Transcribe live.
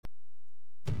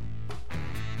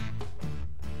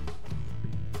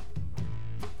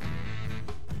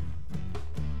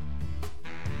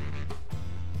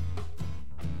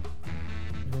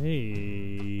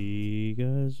Hey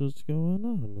guys, what's going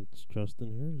on? It's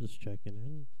Justin here, just checking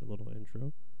in, a little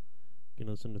intro.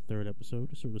 Gonna listen to the third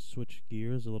episode, sort of switch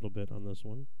gears a little bit on this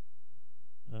one.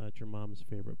 It's your mom's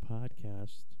favorite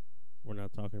podcast. We're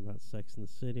not talking about Sex and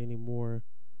the City anymore.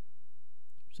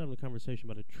 Just having a conversation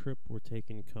about a trip we're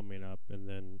taking coming up, and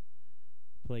then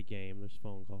play a game. There's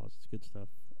phone calls. It's good stuff.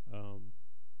 So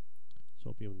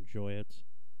hope you enjoy it.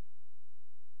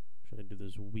 I'm trying to do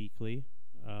this weekly.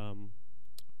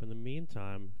 But in the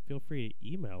meantime, feel free to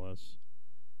email us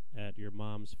at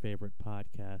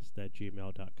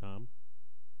yourmomsfavoritepodcast@gmail.com.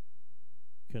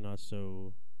 You can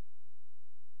also,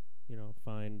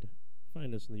 find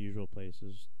us in the usual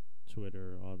places,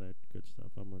 Twitter, all that good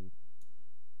stuff. I'm on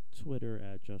Twitter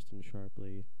at Justin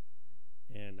Sharpley.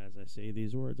 And as I say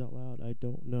these words out loud, I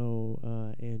don't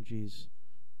know Angie's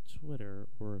Twitter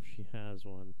or if she has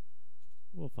one.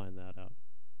 We'll find that out.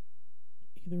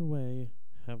 Either way,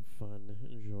 have fun,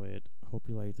 enjoy it. Hope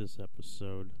you like this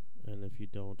episode. And if you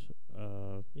don't,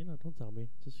 don't tell me.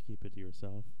 Just keep it to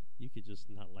yourself. You could just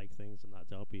not like things and not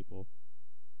tell people.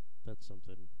 That's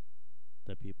something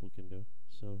that people can do.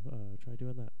 So try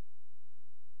doing that.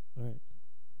 All right.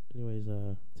 Anyways,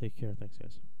 take care. Thanks,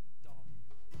 guys.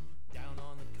 Down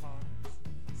on the cars,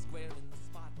 square in the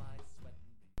spotlight, sweating.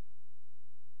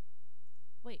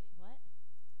 Wait, what?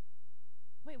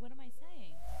 Wait, what am I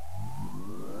saying?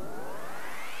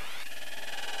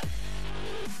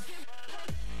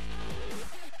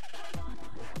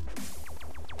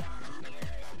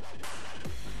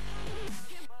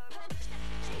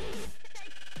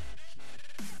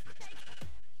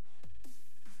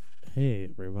 Hey,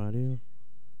 everybody.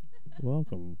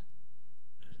 Welcome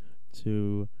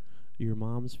to your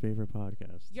mom's favorite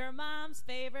podcast. Your mom's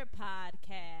favorite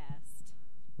podcast.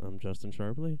 I'm Justin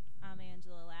Sharpley. I'm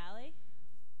Angela Lally.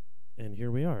 And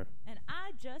here we are. And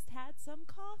I just had some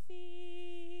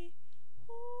coffee.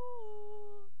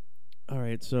 Ooh. All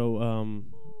right, so Ooh.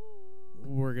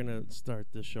 we're going to start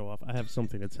this show off. I have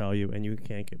something to tell you, and you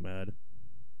can't get mad.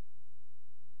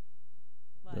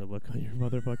 What? The look on your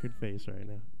motherfucking face right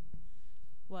now.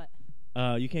 What?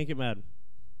 You can't get mad.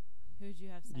 Who'd you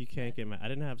have sex You can't with? get mad. I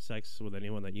didn't have sex with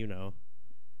anyone that you know.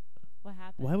 What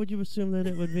happened? Why would you assume that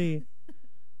it would be?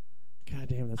 God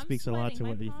damn, that I'm speaks a lot sweating. to My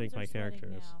what you think palms my are character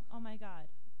sweating is. now. Oh my god.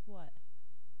 What?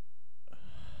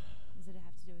 Does it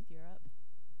have to do with Europe?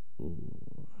 Ooh.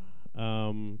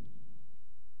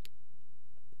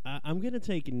 I'm going to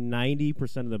take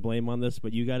 90% of the blame on this,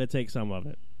 but you got to take some of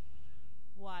it.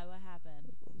 Why? What happened?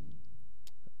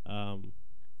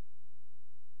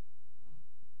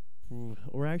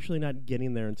 We're actually not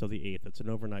getting there until the 8th. It's an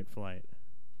overnight flight.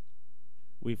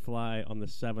 We fly on the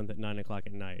 7th at 9 o'clock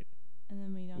at night. And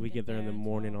then we Get there in the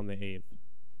morning until on the 8th.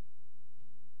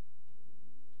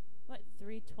 What?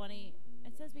 3:20.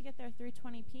 It says we get there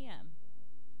 3:20 p.m.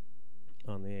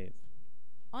 On the 8th.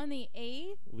 On the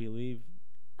 8th? We leave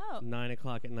Oh. 9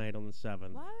 o'clock at night on the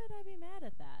 7th. Why would I be mad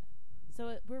at that?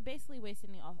 So we're basically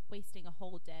wasting a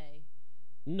whole day.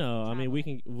 No, I mean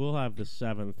Traveling. we'll have the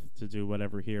 7th to do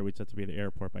whatever here. We just have to be at the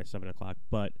airport by 7 o'clock.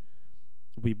 But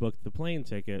we booked the plane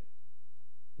ticket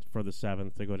for the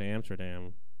 7th to go to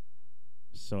Amsterdam.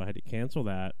 So I had to cancel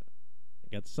that. I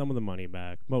got some of the money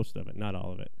back. Most of it, not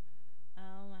all of it.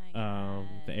 Oh my god.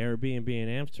 The Airbnb in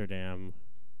Amsterdam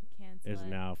Cancel is it.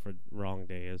 now for wrong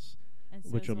days, And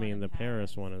so which is will one mean in the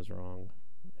Paris one is wrong.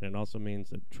 And it also means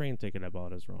the train ticket I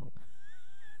bought is wrong.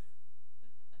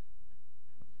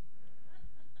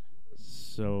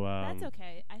 So That's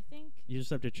okay. I think you just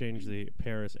have to change the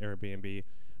Paris Airbnb,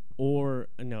 or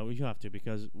no, you have to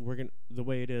because the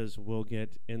way it is, we'll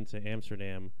get into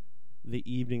Amsterdam the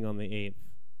evening on the 8th,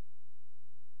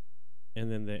 and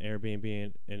then the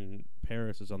Airbnb in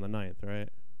Paris is on the 9th, right?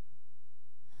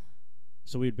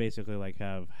 So we'd basically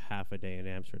have half a day in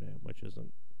Amsterdam, which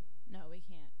isn't. no, we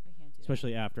can't do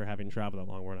Especially after having traveled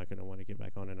that long, we're not going to want to get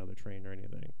back on another train or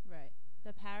anything. that. Right.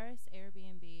 The Paris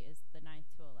Airbnb is the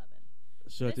 9th to 11th.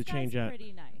 So this to change guy's that,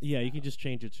 pretty nice. yeah, you though. can just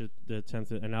change it to the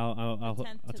 10th, and I'll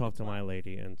 10th to talk the to my 12th.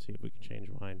 lady and see if we can change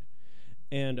mine.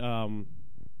 And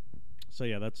so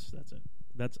yeah, that's it.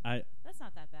 That's not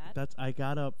that bad. I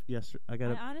got up yesterday. I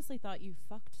got I up. honestly thought you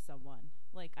fucked someone.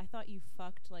 Like I thought you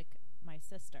fucked my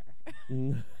sister.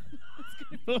 I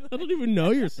don't even know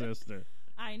your sister.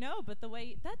 I know, but the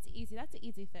way that's easy. That's an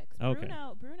easy fix. Okay.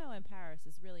 Bruno in Paris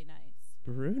is really nice.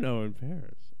 Bruno in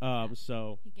Paris. Yeah.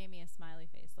 So He gave me a smiley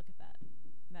face. Look at that.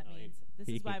 That Oh, means this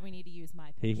he is why can- we need to use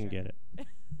my picture. he can get it.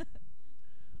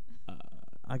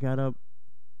 I got up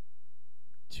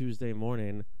Tuesday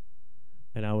morning,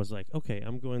 and I was like, okay,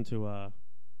 I'm going to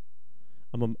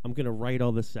I'm going to write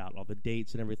all this out, all the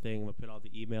dates and everything. I'm going to put all the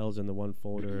emails in the one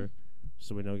folder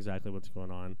so we know exactly what's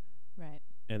going on. Right.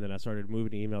 And then I started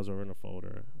moving the emails over in a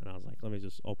folder, and I was like, let me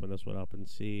just open this one up and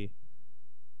see.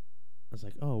 I was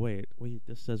like, oh, wait,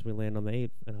 this says we land on the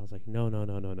 8th. And I was like, no,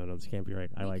 this can't be right.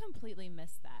 I completely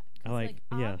missed that.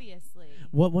 Yeah. Obviously.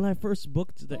 Well, when I first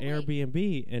booked the But wait.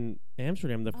 Airbnb in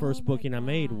Amsterdam, the first booking I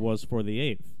made was for the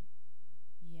 8th.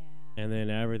 Yeah. And then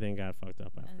everything got fucked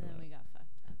up after And then that. we got fucked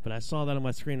up. But I saw that on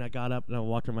my screen. I got up and I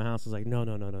walked to my house. I was like, no,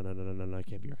 that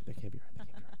can't be right. That can't be right.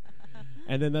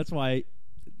 And then that's why I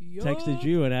texted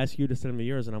you and asked you to send me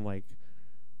yours. And I'm like,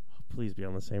 oh, please be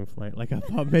on the same flight. Like, I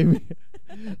thought maybe,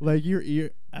 like,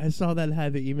 I saw that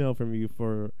had the email from you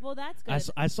for. Well, that's good.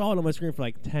 I saw it on my screen for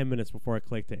like 10 minutes before I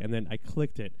clicked it. And then I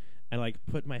clicked it and like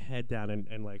put my head down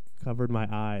and like covered my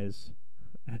eyes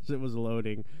as it was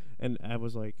loading. And I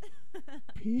was like,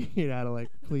 peeing out of like,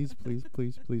 please be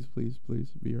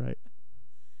right.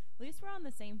 At least we're on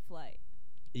the same flight.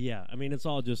 Yeah, I mean, it's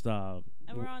all just And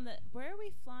we're on the. Where are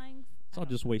we flying? It's all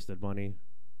just wasted money.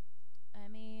 I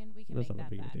mean, we can That's make not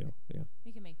that a big back. deal. Yeah.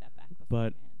 We can make that back But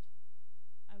beforehand.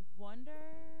 I wonder.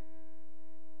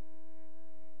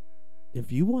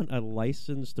 if you want a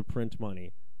license to print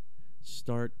money,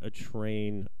 start a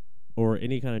train or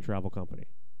any kind of travel company.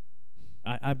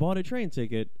 I bought a train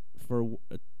ticket for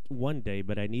one day,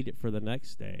 but I need it for the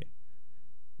next day.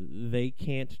 They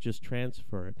can't just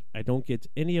transfer it. I don't get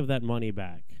any of that money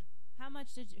back. How much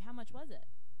was it?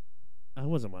 It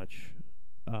wasn't much.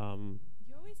 You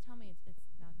always tell me it's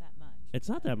not that much. It's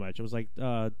not that much. It was like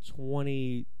 $22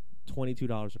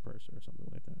 a person or something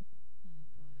like that. Oh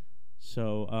boy.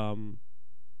 So,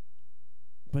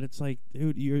 but it's like,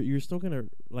 dude, you're still gonna,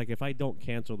 like, if I don't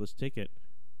cancel this ticket,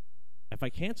 if I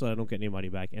cancel it, I don't get any money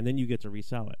back, and then you get to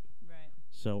resell it. Right.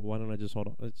 So why don't I just hold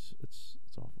on? It's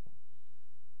awful.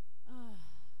 Maybe. Oh,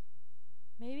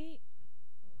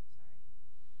 sorry.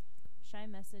 Should I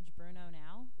message Bruno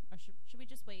now, or should we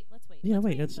just wait? Let's wait. Yeah,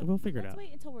 Let's wait. we'll figure it out. Let's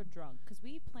wait until we're drunk, because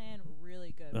we plan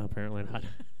really good. when we're Apparently drunk.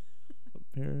 not.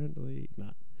 Apparently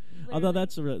not. Literally. Although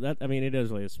that I mean, it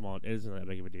is really small. It isn't that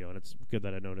big of a deal, and it's good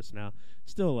that I noticed now.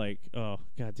 Still, like, oh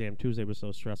goddamn, Tuesday was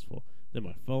so stressful. Then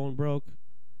my phone broke.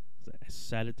 So I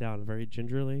sat it down very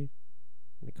gingerly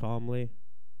and calmly.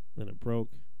 Then it broke.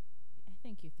 I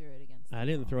think you threw it against. I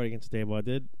didn't throw it against the table. I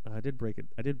did break it.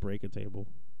 I did break a table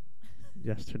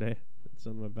yesterday. It's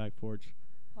on my back porch.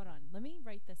 Hold on. Let me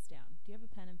write this down. Do you have a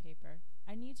pen and paper?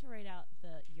 I need to write out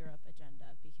the Europe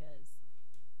agenda because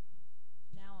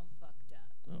now I'm fucked up.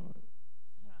 Oh. Hold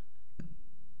on.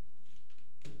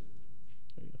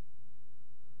 There you go.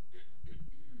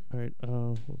 All right.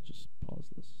 We'll just pause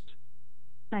this.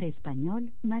 Para español,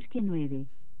 marque 9.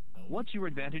 What's your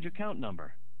Advantage account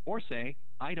number? Or say,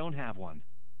 I don't have one.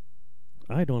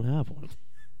 I don't have one.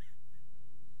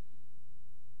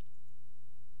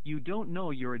 You don't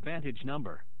know your Advantage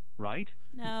number, right?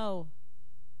 No.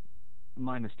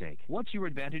 My mistake. What's your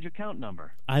Advantage account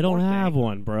number? I don't Or have say,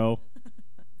 one, bro.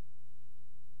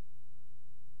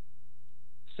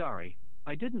 Sorry,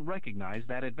 I didn't recognize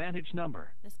that Advantage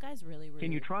number. This guy's really rude.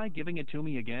 Can you try giving it to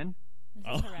me again? This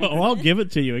Oh, is harassment. I'll give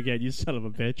it to you again, you son of a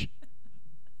bitch.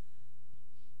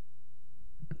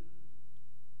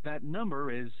 That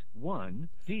number is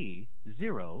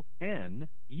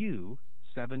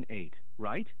 1D0NU78,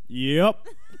 right? Yep.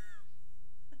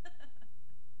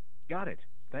 Got it.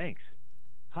 Thanks.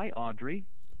 Hi, Audrey.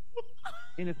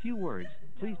 In a few words,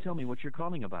 please tell me what you're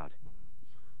calling about.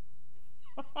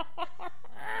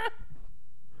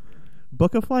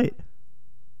 Book a flight.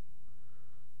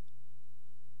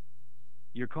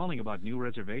 You're calling about new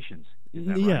reservations. Is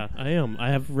that Yeah, right? I am.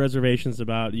 I have reservations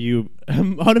about you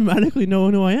automatically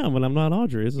knowing who I am when I'm not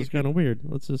Audrey. This is kind of weird.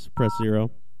 Let's just press 0.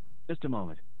 Just a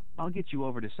moment. I'll get you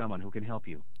over to someone who can help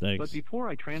you. Thanks. But before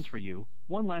I transfer you,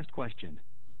 one last question.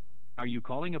 Are you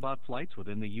calling about flights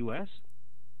within the U.S.?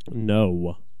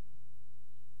 No.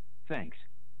 Thanks.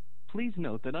 Please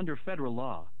note that under federal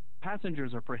law,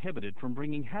 passengers are prohibited from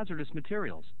bringing hazardous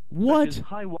materials. What? Such as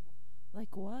high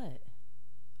Like what?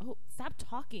 Oh, stop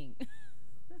talking.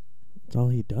 That's all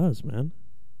he does, man.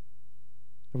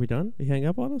 Are we done? He hang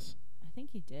up on us? I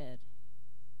think he did.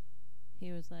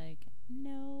 He was like,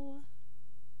 no.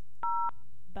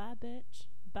 Bye, bitch.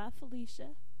 Bye,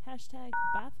 Felicia. Hashtag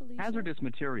bye, Felicia. Hazardous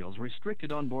materials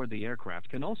restricted on board the aircraft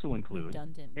can also include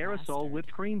Redundant aerosol bastard.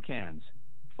 whipped cream cans,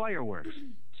 fireworks,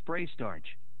 spray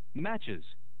starch, matches,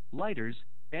 lighters,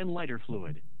 and lighter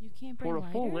fluid. You can't bring For a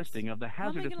full lighters? listing of the How am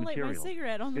I hazardous gonna light my materials,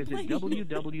 cigarette on the visit plane?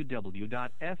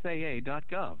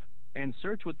 www.faa.gov and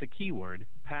search with the keyword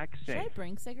pack Should I safe.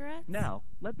 bring cigarettes? Now,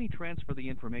 let me transfer the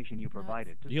information you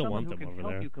provided to You'll someone want who them can over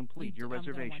help there. you complete your I'm gonna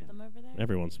reservation. want them over there?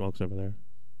 Everyone smokes over there.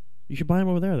 You should buy them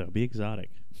over there, though. Be exotic.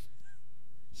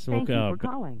 Thank you for Smoke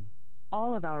calling.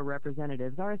 All of our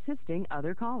representatives are assisting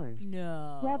other callers.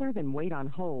 No. Rather than wait on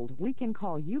hold, we can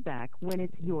call you back when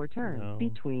it's your turn No.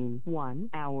 between 1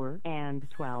 hour and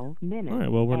 12 minutes. All right,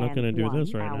 well, we're not going gonna to do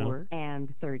this right now. 1 hour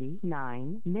and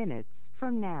 39 minutes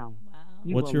from now. Wow.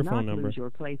 You What's will your not phone number? lose your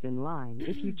place in line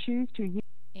if you choose to use.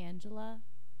 Angela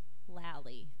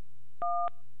Lally.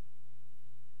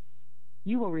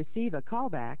 You will receive a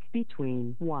callback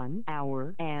between 1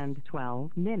 hour and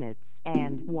 12 minutes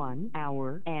and 1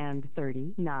 hour and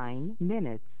 39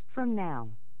 minutes from now.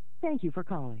 Thank you for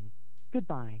calling.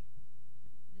 Goodbye.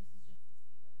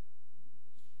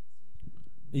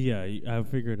 Yeah, I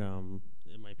figured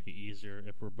it might be easier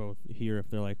if we're both here.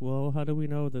 If they're like, well, how do we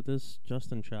know that this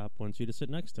Justin chap wants you to sit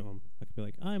next to him? I could be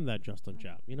like, I'm that Justin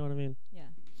chap. You know what I mean? Yeah.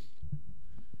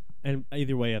 And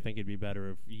either way, I think it'd be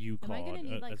better if you Am I called gonna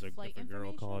need, like, as a flight if a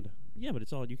girl information? called. Yeah, but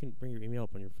it's all you can bring your email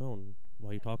up on your phone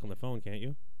while you talk on the phone, can't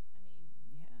you?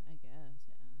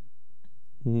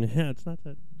 I mean, yeah, I guess. Yeah, it's not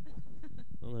that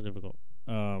difficult.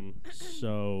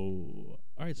 So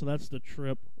all right, so that's the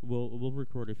trip. We'll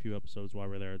record a few episodes while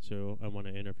we're there too. I want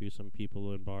to interview some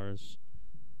people in bars.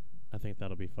 I think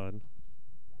that'll be fun.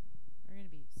 We're gonna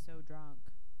be so drunk.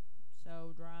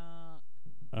 So drunk.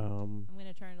 I'm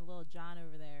gonna turn to little John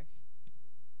over there.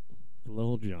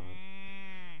 Little John.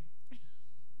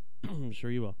 I'm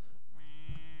sure you will.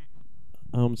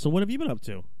 So what have you been up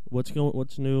to?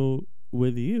 What's new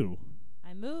with you?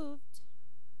 I moved.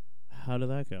 How did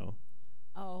that go?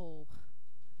 Oh.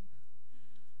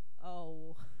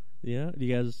 Yeah,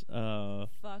 you guys.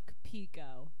 Fuck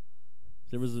Pico.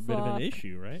 There was a bit of an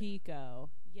issue, right? Pico.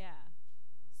 Yeah.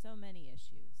 So many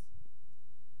issues.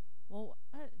 Well,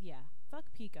 yeah. Fuck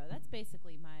Pico. That's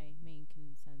basically my main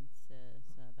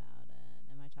consensus about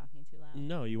it. Am I talking too loud?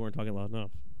 No, you weren't talking loud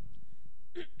enough.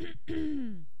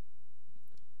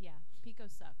 Yeah. Pico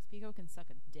sucks. Pico can suck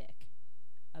a dick.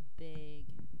 A big,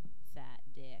 fat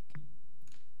dick.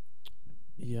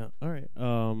 Yeah. All right.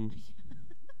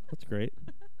 That's great.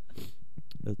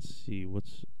 Let's see. What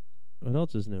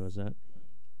else is new? Is that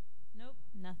Nope.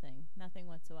 Nothing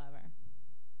whatsoever.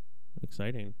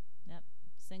 exciting? Yep.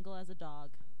 Single as a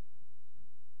dog.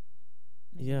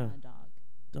 Maybe Yeah. not a dog.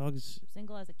 Dogs.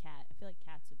 Single as a cat. I feel like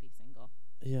cats would be single.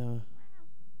 Yeah.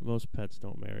 Most pets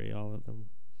don't marry. All of them.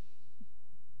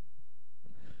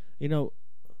 You know,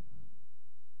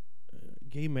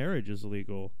 gay marriage is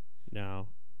legal now.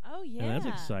 Oh, yeah. And that's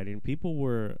exciting.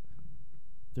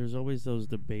 There's always those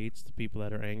debates, the people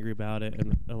that are angry about it,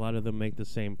 and a lot of them make the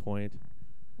same point.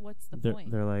 What's the They're, point?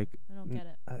 they're like, I don't get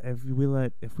it. If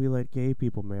we let gay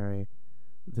people marry,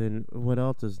 then what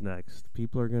else is next?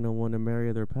 People are gonna want to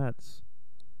marry their pets,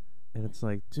 and it's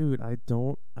like, dude, I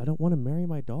don't want to marry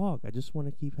my dog. I just want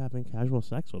to keep having casual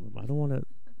sex with him. I don't want to.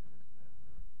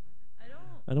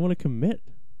 I don't want to commit.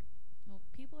 Well,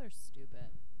 people are stupid.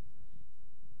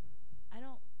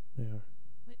 They are.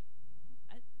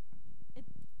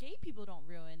 Gay people don't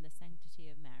ruin the sanctity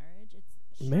of marriage. It's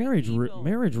straight Marriage people.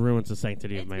 marriage ruins the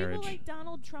sanctity of It's marriage. people like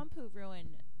Donald Trump who ruin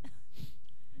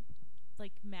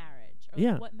like marriage or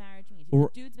Yeah. what marriage means.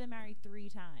 Or- The dude's been married 3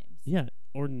 times. Yeah,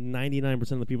 or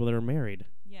 99% of the people that are married.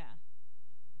 Yeah.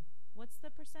 What's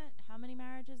the percent? How many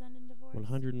marriages end in divorce?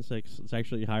 106. It's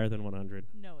actually higher than 100.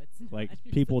 No, it's not. Like,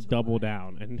 You're people such a double liar.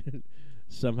 down and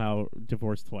somehow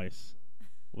divorce twice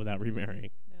without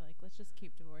remarrying. They're like, let's just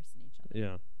keep divorcing each other.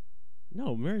 Yeah.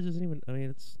 No, marriage isn't even. I mean,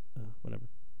 it's whatever.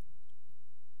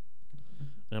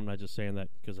 And I'm not just saying that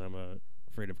because I'm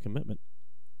afraid of commitment.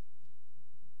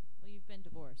 Well, you've been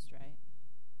divorced, right?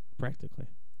 Practically.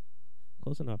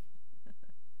 Close enough.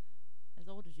 As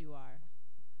old as you are,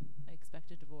 I expect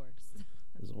a divorce.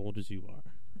 As old as you are.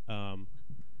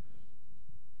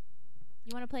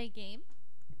 You want to play a game?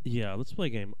 Yeah, let's play a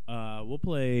game. We'll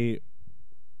play.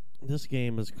 This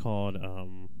game is called.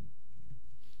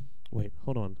 Wait,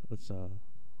 hold on. Let's hold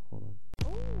on.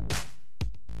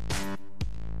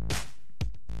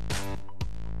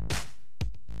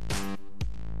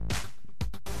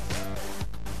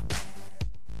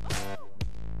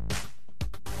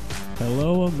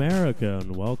 Hello, America,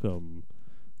 and welcome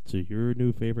to your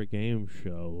new favorite game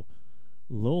show,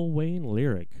 Lil Wayne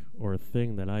Lyric, or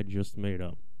Thing That I Just Made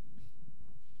Up.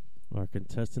 Our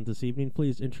contestant this evening,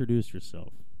 please introduce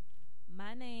yourself.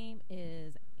 My name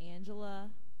is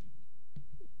Angela.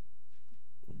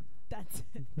 That's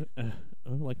it.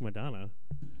 I'm like Madonna.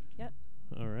 Yep.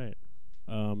 All right.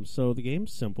 So the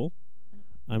game's simple.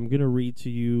 I'm going to read to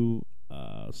you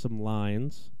some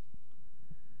lines,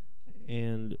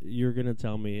 and you're going to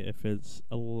tell me if it's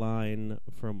a line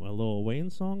from a Lil Wayne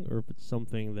song or if it's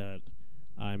something that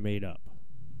I made up.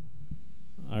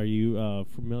 Are you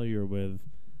familiar with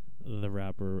the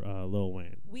rapper Lil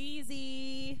Wayne.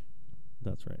 Wheezy.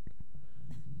 That's right.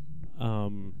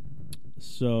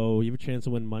 So you have a chance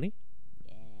to win money.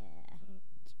 Yeah.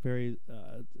 It's very.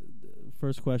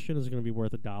 First question is going to be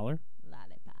worth $1. Lollipop.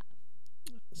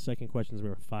 Second question is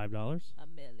worth $5. A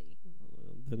milli.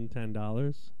 Then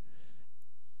 $10.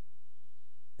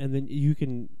 And then you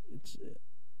can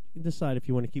decide if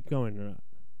you want to keep going or not.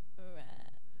 Right.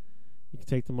 You can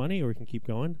take the money or you can keep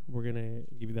going. We're going to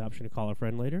give you the option to call a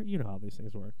friend later. You know how these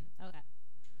things work. Okay.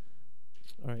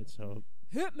 All right, so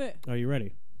Hit me. are you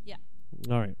ready? Yeah.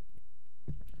 All right.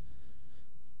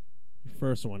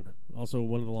 First one, also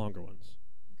one of the longer ones.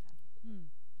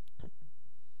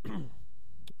 Okay.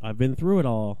 I've been through it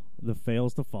all, the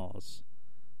fails, the falls.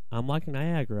 I'm like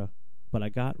Niagara, but I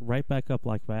got right back up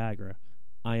like Viagra.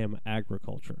 I am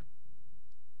agriculture.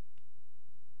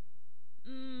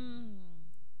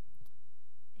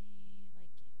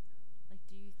 Like,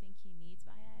 do you think he needs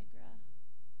Viagra?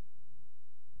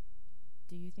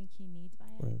 Do you think he needs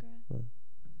Viagra? I don't know.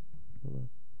 I don't know.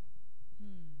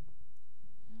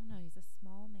 He's a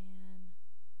small man.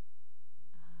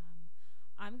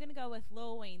 I'm gonna go with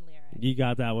Lil Wayne lyric. You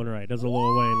got that one right. That's a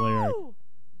Lil Wayne lyric.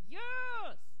 Yes.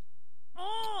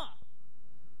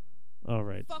 All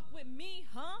right. Fuck with me,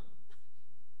 huh?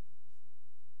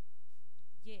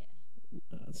 Yeah.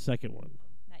 Second one.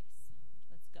 Nice.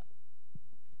 Let's go.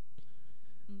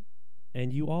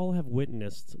 And you all have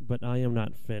witnessed, but I am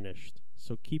not finished.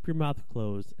 So keep your mouth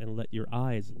closed and let your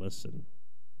eyes listen.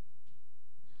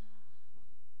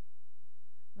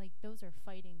 Like, those are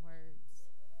fighting words,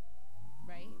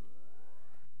 right?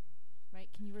 Right?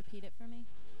 Can you repeat it for me?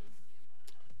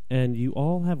 And you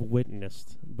all have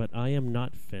witnessed, but I am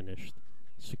not finished.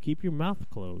 So keep your mouth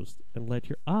closed and let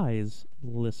your eyes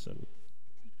listen.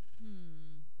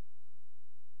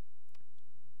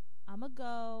 I'm going to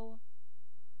go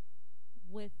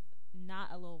with not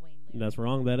a Lil Wayne lyric. That's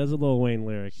wrong. That is a Lil Wayne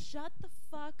lyric. Shut the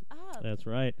fuck up. That's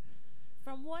right.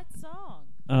 From what song?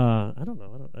 I don't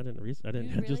know. I didn't. I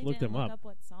You just really looked didn't them look up.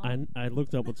 What song? I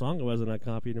looked up what song it was, and I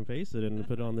copied and pasted and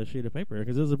put it on this sheet of paper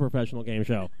because this is a professional game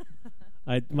show.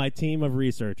 My team of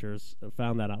researchers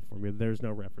found that out for me. There's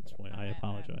no reference point. I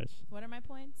apologize. What are my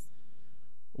points?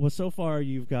 Well, so far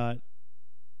you've got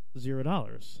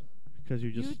 $0 because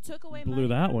you just took away blew money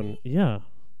that from one. me? Yeah.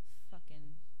 Fucking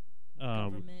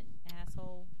government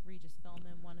asshole, Regis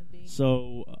Philbin wannabe.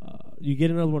 So you get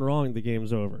another one wrong, the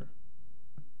game's over.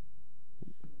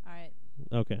 All right.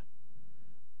 Okay.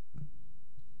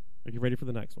 Are you ready for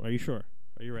the next one? Are you sure?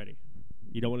 Are you ready?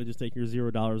 You don't want to just take your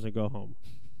 $0 and go home.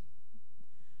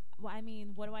 Well, I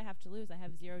mean, what do I have to lose? I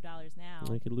have $0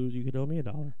 now. You could lose. You could owe me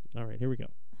 $1. All right, here we go.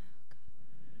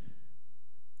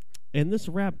 In this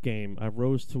rap game, I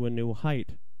rose to a new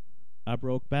height. I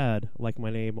broke bad like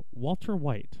my name, Walter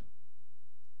White.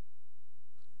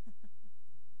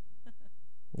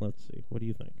 Let's see. What do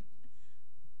you think?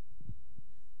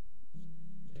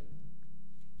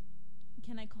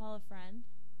 Can I call a friend?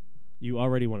 You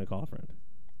already want to call a friend.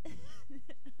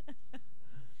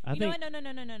 I you know think. what?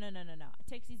 No. It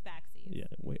takes these backsies. Yeah.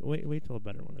 Wait till a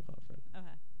better one to call a friend.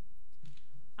 Okay.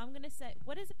 I'm gonna say,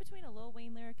 what is it between a Lil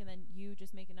Wayne lyric and then you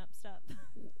just making up stuff?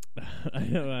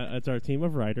 It's our team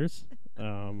of writers.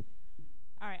 All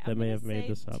right. That I'm may gonna have made say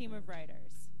this up. Team of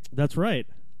writers. That's right.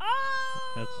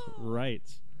 Oh. That's right.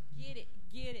 Get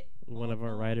it. One of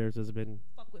our writers has been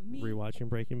Fuck with me. rewatching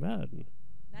Breaking Bad.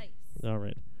 Nice. All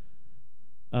right.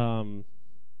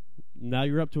 Now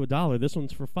you're up to $1. This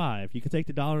one's for $5. You can take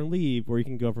the $1 and leave, or you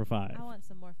can go for $5. I want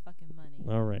some more fucking money.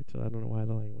 All right. I don't know why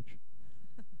the language.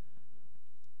 Because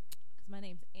my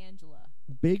name's Angela.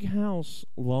 Big house,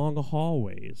 long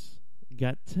hallways.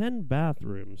 Got 10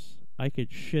 bathrooms. I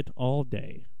could shit all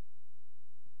day.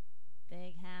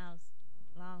 Big house,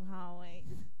 long hallway.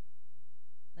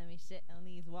 Let me shit on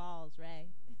these walls, Ray.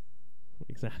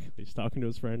 Exactly. He's talking to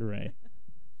his friend Ray.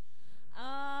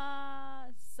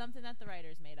 Something that the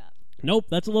writers made up. Nope,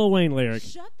 that's a Lil Wayne lyric.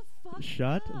 Shut the fuck up.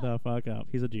 Shut the fuck up.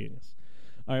 He's a genius.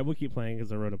 All right, we'll keep playing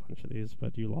because I wrote a bunch of these,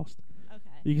 but you lost.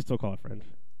 Okay. You can still call a friend.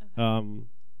 Okay.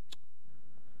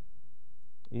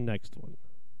 Next one.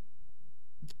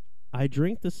 I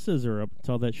drink the scissor up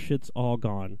till that shit's all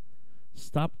gone.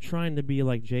 Stop trying to be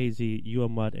like Jay-Z, you a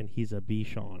mutt, and he's a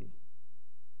Bichon.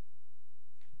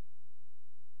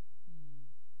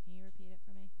 Can you repeat it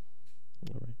for me?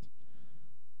 All right.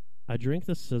 I drink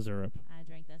the scissor up I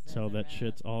drink this till that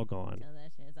shit's all gone. till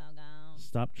that shit's all gone.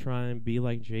 Stop trying to be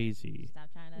like Jay-Z,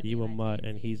 Stop trying to you be a like mutt, Jay-Z.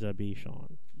 and he's a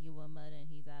Bichon. You a mud and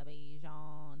he's a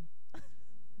Bichon.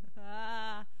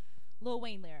 Lil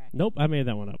Wayne lyric. Nope, I made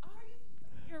that one up.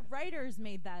 Your writers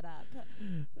made that up.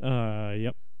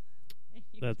 Yep.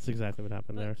 You That's exactly what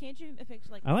happened But there. can't you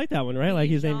picture like I like that one, right? Like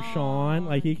his name's Sean.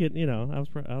 Like he Bijan. could,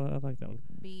 I like that one.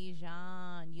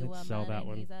 Bijan? You Let's a sell that man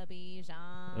one. and he's a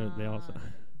Bijan. They also.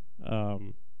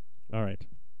 All right.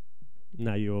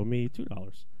 Now you owe me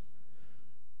 $2.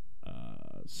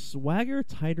 Swagger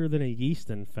tighter than a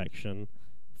yeast infection.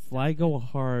 Fly go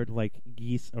hard like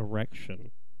geese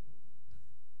erection.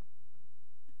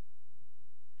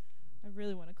 I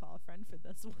really want to call a friend for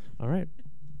this one. All right.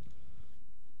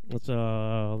 Let's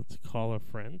call a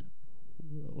friend.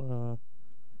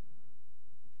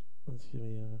 Let's give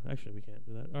me. Actually, we can't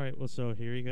do that. All right. Well, so here you go.